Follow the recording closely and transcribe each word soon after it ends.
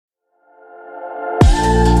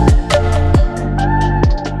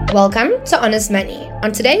Welcome to Honest Money.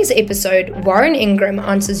 On today's episode, Warren Ingram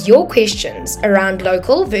answers your questions around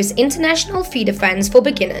local versus international feeder funds for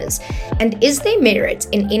beginners, and is there merit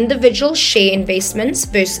in individual share investments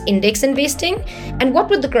versus index investing, and what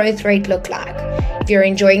would the growth rate look like? If you're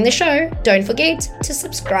enjoying the show, don't forget to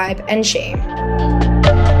subscribe and share.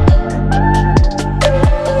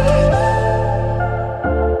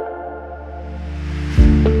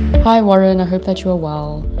 Hi Warren, I hope that you are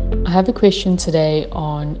well. I have a question today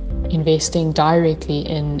on investing directly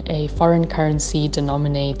in a foreign currency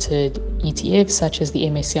denominated ETF such as the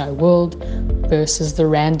MSCI World versus the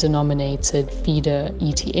Rand denominated feeder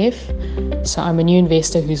ETF. So I'm a new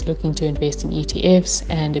investor who's looking to invest in ETFs,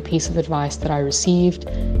 and a piece of advice that I received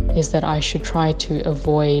is that I should try to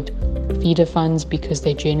avoid feeder funds because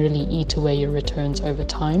they generally eat away your returns over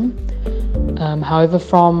time. However,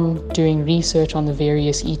 from doing research on the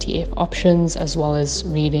various ETF options as well as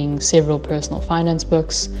reading several personal finance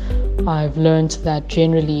books, I've learned that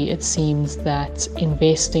generally it seems that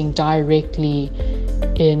investing directly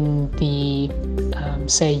in the,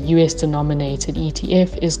 say, US denominated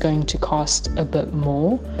ETF is going to cost a bit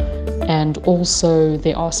more. And also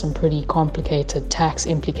there are some pretty complicated tax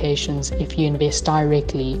implications if you invest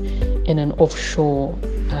directly in an offshore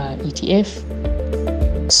ETF.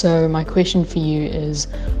 So my question for you is,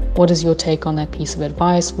 what is your take on that piece of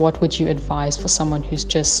advice? What would you advise for someone who's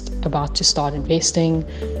just about to start investing?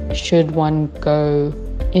 Should one go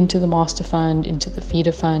into the master fund, into the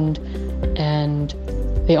feeder fund? And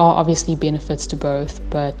there are obviously benefits to both,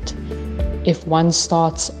 but if one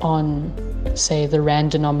starts on, say, the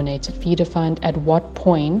Rand denominated feeder fund, at what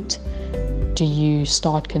point do you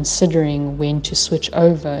start considering when to switch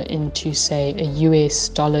over into, say, a US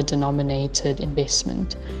dollar denominated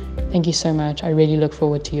investment? Thank you so much. I really look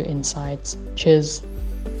forward to your insights. Cheers.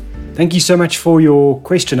 Thank you so much for your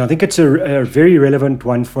question. I think it's a very relevant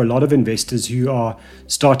one for a lot of investors who are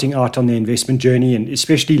starting out on their investment journey, and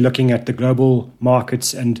especially looking at the global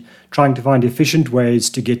markets and trying to find efficient ways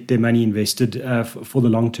to get their money invested for the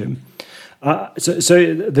long term.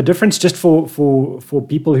 So the difference, just for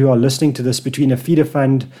people who are listening to this, between a feeder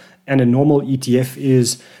fund and a normal ETF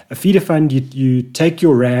is a feeder fund. You take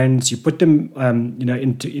your rands, you put them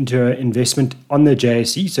into an investment on the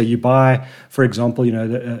JSE. So you buy, for example,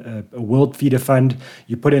 a world feeder fund.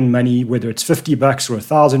 You put in money, whether it's $50 or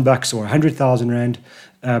 $1,000 or 100,000 rand.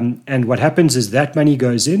 And what happens is that money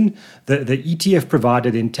goes in, the ETF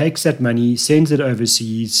provider then takes that money, sends it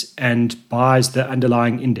overseas, and buys the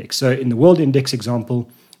underlying index. So in the world index example,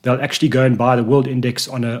 they'll actually go and buy the world index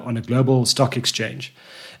on a global stock exchange.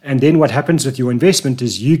 And then what happens with your investment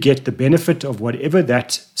is you get the benefit of whatever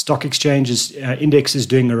that stock exchange's index is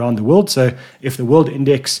doing around the world. So if the world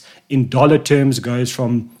index in dollar terms goes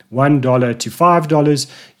from $1 to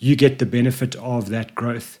 $5, you get the benefit of that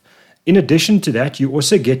growth. In addition to that, you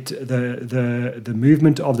also get the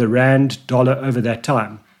movement of the Rand dollar over that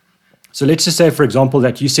time. So let's just say, for example,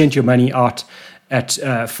 that you sent your money out at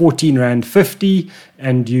 14 Rand 50,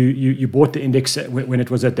 and you bought the index when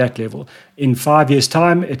it was at that level. In 5 years'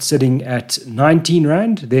 time, it's sitting at 19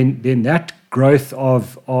 Rand. Then that growth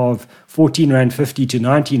of 14 Rand 50 to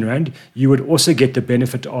 19 Rand, you would also get the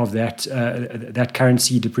benefit of that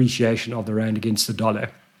currency depreciation of the Rand against the dollar.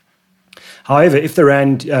 However, if the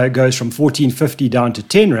Rand goes from 14.50 down to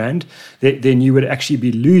 10 Rand, then you would actually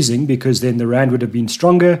be losing, because then the Rand would have been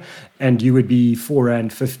stronger and you would be 4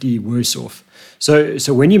 Rand 50 worse off. So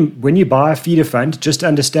when you buy a feeder fund, just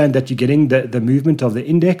understand that you're getting the movement of the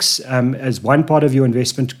index as one part of your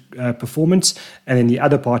investment performance, and then the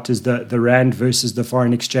other part is the Rand versus the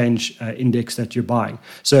foreign exchange index that you're buying.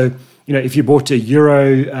 So if you bought a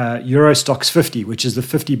Euro Stocks 50, which is the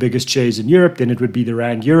 50 biggest shares in Europe, then it would be the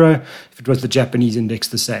Rand Euro. If it was the Japanese index,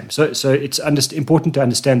 the same. So it's important to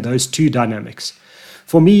understand those two dynamics.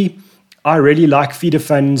 For me, I really like feeder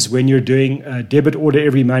funds when you're doing a debit order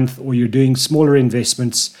every month, or you're doing smaller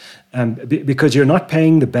investments, because you're not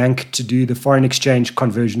paying the bank to do the foreign exchange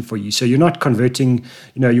conversion for you. So you're not converting,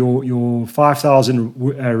 your 5,000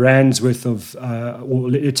 rands worth of,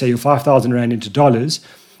 or let's say your 5,000 rand into dollars,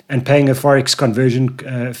 and paying a forex conversion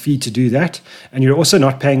fee to do that. And you're also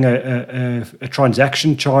not paying a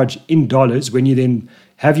transaction charge in dollars when you then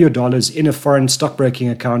have your dollars in a foreign stockbroking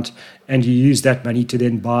account, and you use that money to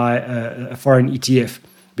then buy a foreign ETF.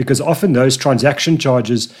 Because often those transaction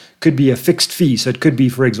charges could be a fixed fee. So it could be,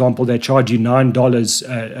 for example, they charge you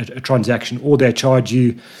 $9 a transaction, or they charge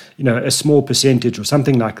you, a small percentage or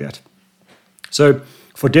something like that. So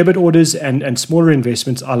For debit orders and smaller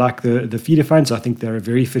investments, I like the feeder funds. I think they're a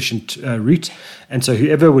very efficient route. And so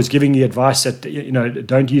whoever was giving the advice that,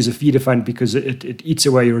 don't use a feeder fund because it eats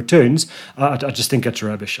away your returns, I just think it's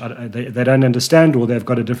rubbish. They don't understand, or they've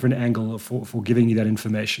got a different angle for giving you that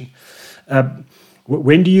information.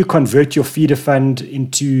 When do you convert your feeder fund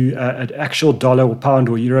into an actual dollar or pound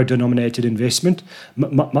or euro denominated investment?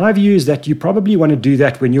 My view is that you probably want to do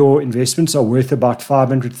that when your investments are worth about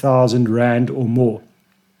 500,000 Rand or more.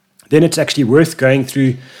 Then it's actually worth going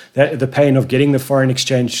through the pain of getting the foreign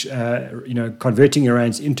exchange, converting your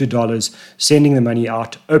rands into dollars, sending the money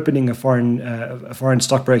out, opening a foreign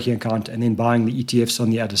stockbroking account, and then buying the ETFs on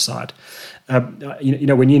the other side.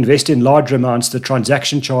 When you invest in larger amounts, the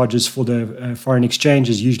transaction charges for the foreign exchange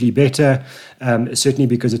is usually better, certainly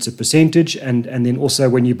because it's a percentage, and then also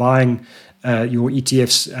when you're buying your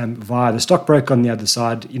ETFs via the stockbroker on the other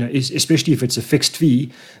side, especially if it's a fixed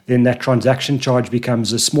fee, then that transaction charge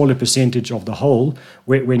becomes a smaller percentage of the whole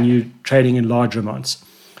when you're trading in larger amounts.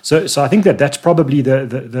 So I think that's probably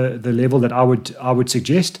the level that I would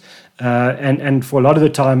suggest. And for a lot of the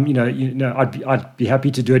time, I'd be happy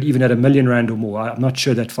to do it even at R1 million or more. I'm not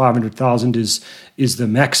sure that 500,000 is the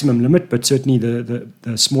maximum limit, but certainly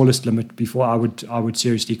the smallest limit before I would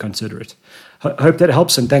seriously consider it. Hope that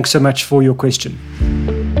helps, and thanks so much for your question.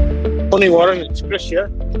 Morning, Warren. It's Chris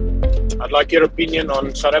here. I'd like your opinion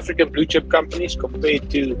on South African blue chip companies compared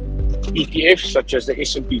to ETFs such as the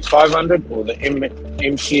S&P 500 or the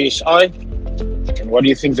MCSI. And what do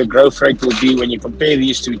you think the growth rate will be when you compare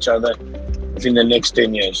these to each other within the next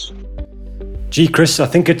 10 years? Gee, Chris, I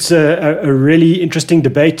think it's a really interesting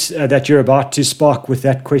debate that you're about to spark with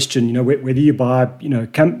that question. Whether you buy,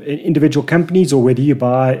 individual companies or whether you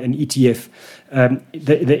buy an ETF.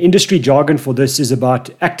 The industry jargon for this is about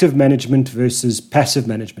active management versus passive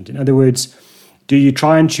management. In other words, do you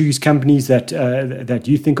try and choose companies that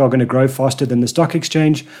you think are going to grow faster than the stock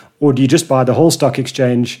exchange, or do you just buy the whole stock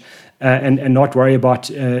exchange and not worry about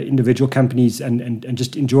individual companies and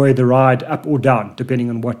just enjoy the ride up or down, depending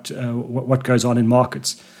on what goes on in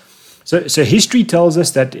markets? So history tells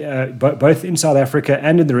us that both in South Africa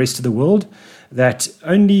and in the rest of the world, that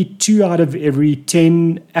only 2 out of every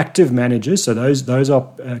 10 active managers, so those are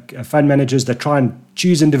fund managers that try and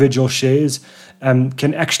choose individual shares,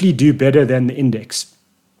 can actually do better than the index.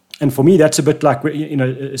 And for me, that's a bit like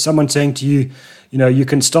someone saying to you, you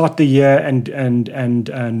can start the year and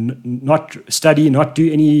not study, not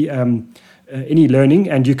do any learning,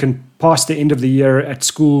 and you can pass the end of the year at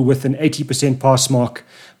school with an 80% pass mark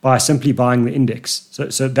by simply buying the index.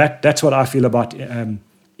 So that's what I feel about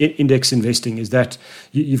index investing, is that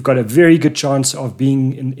you've got a very good chance of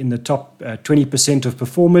being in the top 20% of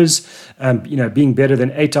performers, being better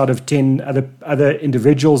than 8 out of 10 other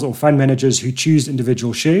individuals or fund managers who choose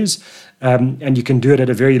individual shares, and you can do it at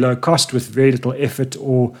a very low cost with very little effort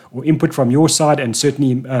or input from your side, and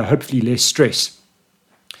certainly hopefully less stress.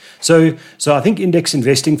 So I think index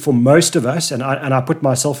investing for most of us, and I put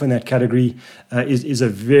myself in that category, is a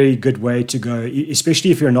very good way to go,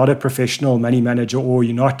 especially if you're not a professional money manager or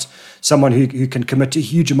you're not someone who can commit a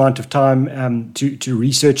huge amount of time to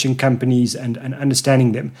researching companies and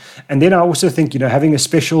understanding them. And then I also think, having a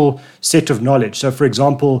special set of knowledge. So, for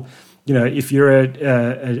example, if you're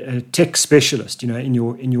a tech specialist, in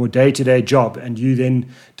your day-to-day job, and you then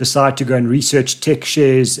decide to go and research tech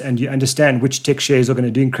shares, and you understand which tech shares are going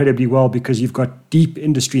to do incredibly well because you've got deep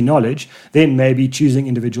industry knowledge, then maybe choosing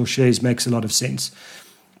individual shares makes a lot of sense.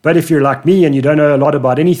 But if you're like me and you don't know a lot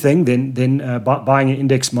about anything, then buying an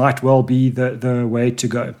index might well be the way to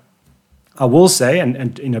go. I will say,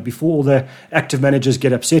 and before all the active managers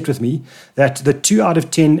get upset with me, that the 2 out of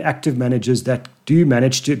 10 active managers that do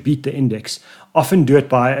manage to beat the index often do it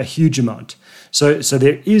by a huge amount. So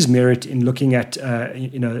there is merit in looking at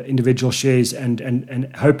individual shares and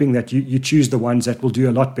hoping that you choose the ones that will do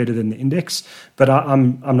a lot better than the index. But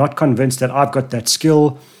I'm not convinced that I've got that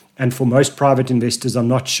skill. And for most private investors, I'm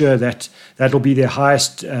not sure that that'll be their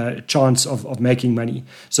highest chance of making money.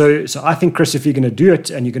 So I think, Chris, if you're going to do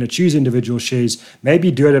it and you're going to choose individual shares,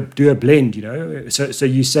 maybe do a blend. So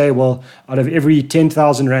you say, well, out of every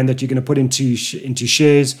 10,000 Rand that you're going to put into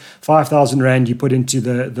shares, 5,000 Rand you put into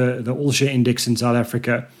the All Share Index in South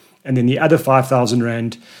Africa. And then the other 5,000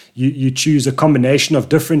 Rand you choose a combination of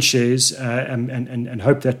different shares and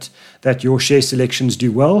hope that your share selections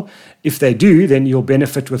do well. If they do, then you'll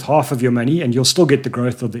benefit with half of your money and you'll still get the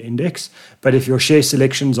growth of the index. But if your share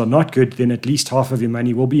selections are not good, then at least half of your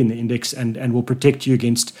money will be in the index and will protect you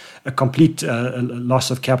against a complete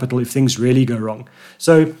loss of capital if things really go wrong.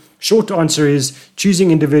 So short answer is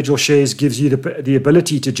choosing individual shares gives you the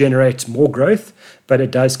ability to generate more growth, but it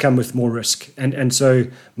does come with more risk. And so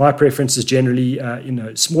my preference is generally,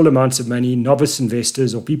 small amounts of money, novice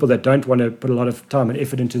investors or people that don't want to put a lot of time and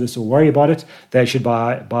effort into this or worry about it, they should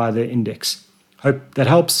buy the index. Hope that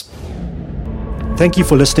helps. Thank you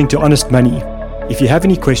for listening to Honest Money. If you have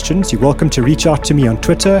any questions, you're welcome to reach out to me on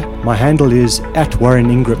Twitter. My handle is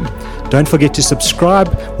 @WarrenIngram. Don't forget to subscribe.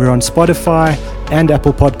 We're on Spotify and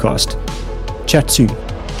Apple Podcast. Chat soon.